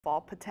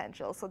fall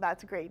potential, so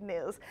that's great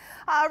news.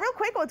 Real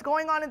quick, what's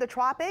going on in the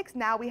tropics?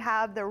 Now we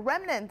have the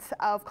remnants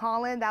of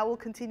Colin that will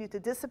continue to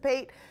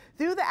dissipate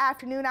through the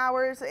afternoon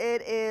hours.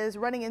 It is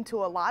running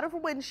into a lot of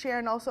wind shear,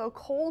 and also a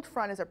cold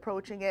front is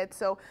approaching it,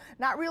 so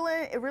not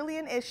really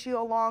an issue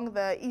along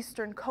the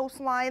eastern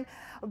coastline.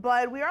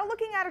 But we are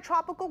looking at a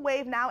tropical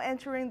wave now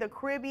entering the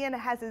Caribbean. It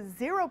has a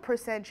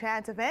 0%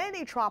 chance of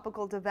any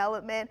tropical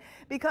development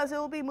because it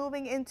will be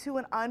moving into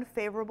an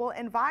unfavorable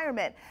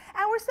environment.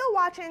 And we're still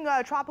watching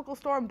Tropical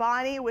Storm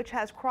Bonnie, which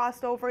has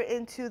crossed over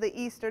into the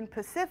eastern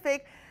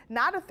Pacific.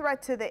 Not a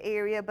threat to the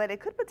area, but it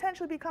could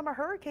potentially become a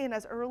hurricane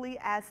as early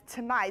as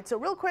tonight. So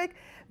real quick,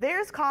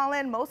 there's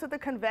Colin. Most of the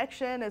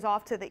convection is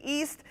off to the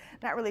east,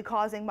 not really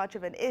causing much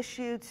of an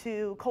issue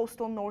to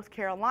coastal North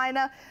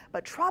Carolina.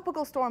 But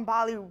Tropical Storm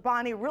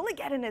Bonnie really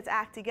getting its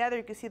act together.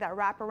 You can see that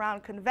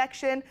wraparound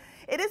convection.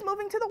 It is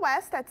moving to the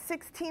west at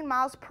 16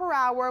 miles per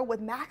hour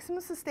with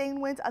maximum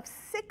sustained winds of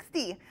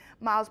 60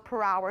 miles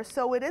per hour.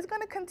 So it is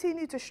going to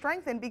continue to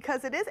strengthen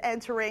because it is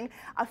entering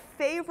a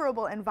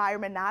favorable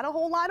environment, not a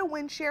whole lot of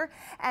wind shear.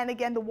 And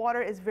again, the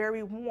water is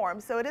very warm.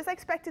 So it is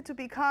expected to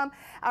become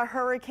a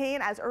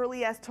hurricane as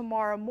early as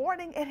tomorrow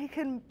morning, and it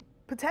can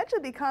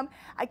potentially become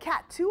a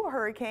Cat 2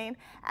 hurricane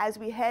as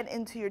we head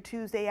into your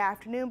Tuesday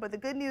afternoon. But the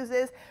good news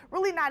is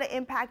really not an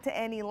impact to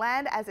any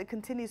land as it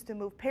continues to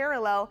move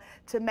parallel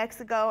to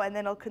Mexico, and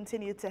then it'll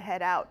continue to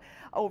head out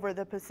over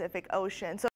the Pacific Ocean. So